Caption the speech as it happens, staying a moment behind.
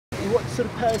what sort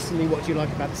of personally, what do you like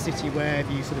about the city? Where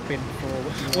have you sort of been before?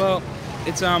 What do you like? Well,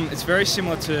 it's very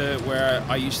similar to where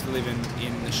I used to live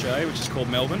in Australia, which is called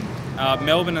Melbourne.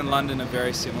 Melbourne and London are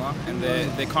very similar, and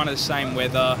they're kind of the same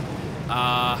weather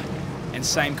and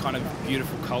same kind of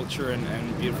beautiful culture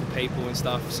and beautiful people and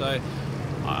stuff. So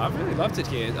I've really loved it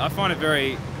here. I find it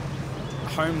very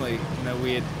homely in a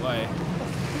weird way.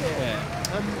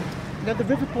 Yeah. Now the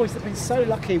River Boys have been so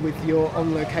lucky with your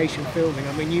on-location filming.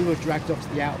 I mean, you were dragged off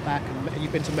to the outback, and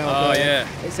you've been to Melbourne. Oh yeah.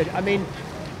 I mean,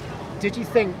 did you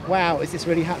think, wow, is this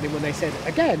really happening when they said,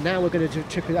 again, now we're going to do a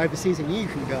trip overseas and you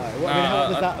can go? How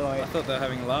was that like? I thought they were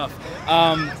having a laugh.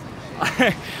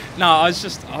 No, I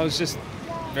was just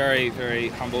very, very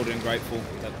humbled and grateful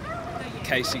that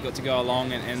Casey got to go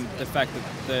along, and the fact that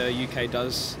the UK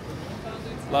does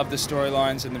love the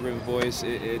storylines and the River Boys.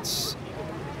 It's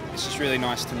just really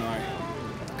nice to know,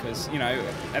 because, you know,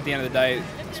 at the end of the day,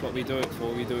 that's what we do it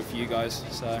for. We do it for you guys,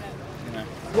 so, you know.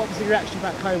 What was the reaction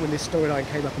back home when this storyline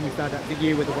came up and you found out that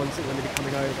you were the ones that were going to be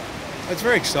coming over? It's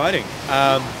very exciting.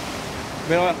 I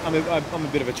mean, I'm a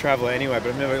bit of a traveller anyway, but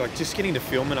I remember, like, just getting to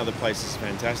film in other places is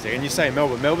fantastic. And you say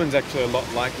Melbourne. Melbourne's actually a lot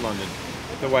like London,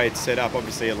 the way it's set up.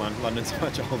 Obviously, London's a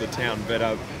much older town, but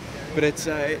it's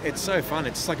so fun.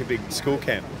 It's just like a big school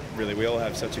camp, really. We all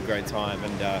have such a great time,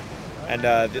 and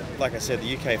like I said,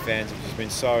 the UK fans have just been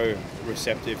so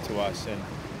receptive to us,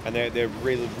 and they're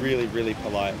really, really, really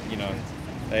polite. You know,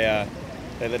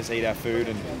 they let us eat our food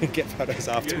and get photos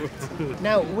afterwards.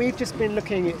 Now, we've just been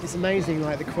looking at this amazing,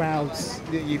 like, the crowds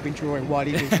that you've been drawing while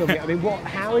you've been filming. I mean,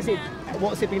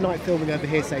 what's it been like filming over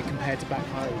here, say, compared to back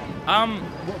home?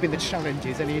 What have been the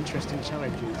challenges? Any interesting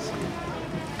challenges?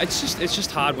 It's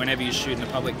just hard whenever you shoot in a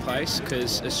public place,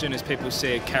 because as soon as people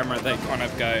see a camera, they kind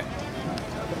of go,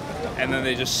 and then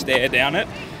they just stare down it.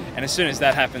 And as soon as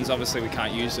that happens, obviously we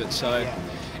can't use it. So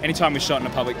anytime we shot in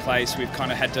a public place, we've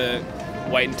kind of had to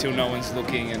wait until no one's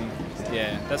looking, and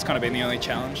yeah, that's kind of been the only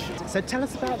challenge. So tell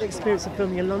us about the experience of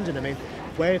filming in London. I mean,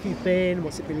 where have you been?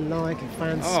 What's it been like? Have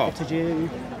fans spotted you?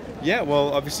 Yeah,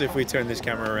 well, obviously, if we turn this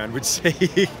camera around, we'd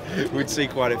see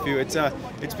quite a few. It's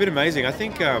been amazing. I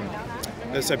think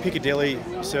so. Piccadilly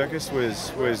Circus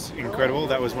was incredible.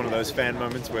 That was one of those fan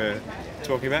moments we're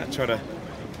talking about. Try to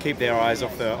keep their eyes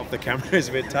off the camera is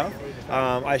a bit tough.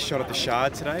 I shot at the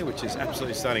Shard today, which is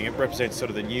absolutely stunning. It represents sort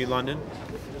of the new London.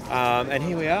 And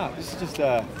here we are. This is just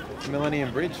a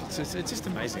Millennium Bridge. It's just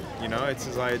amazing. You know, this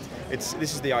is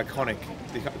the iconic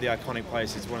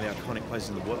place. It's one of the iconic places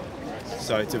in the world.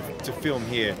 So to film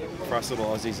here for us little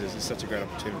Aussies is such a great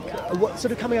opportunity. What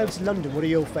sort of coming over to London? What are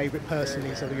your favourite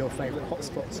personally? Sort of your favourite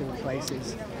hotspots or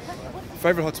places?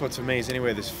 Favourite hotspots for me is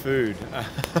anywhere there's food.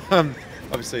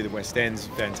 Obviously the West End's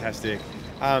fantastic.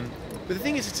 But the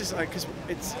thing is, it's just like, because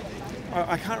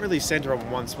I can't really centre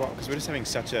on one spot because we're just having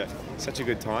such a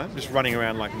good time, just running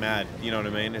around like mad. You know what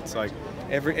I mean? It's like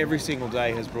every single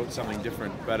day has brought something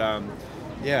different. But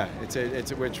yeah,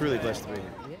 we're truly blessed to be here.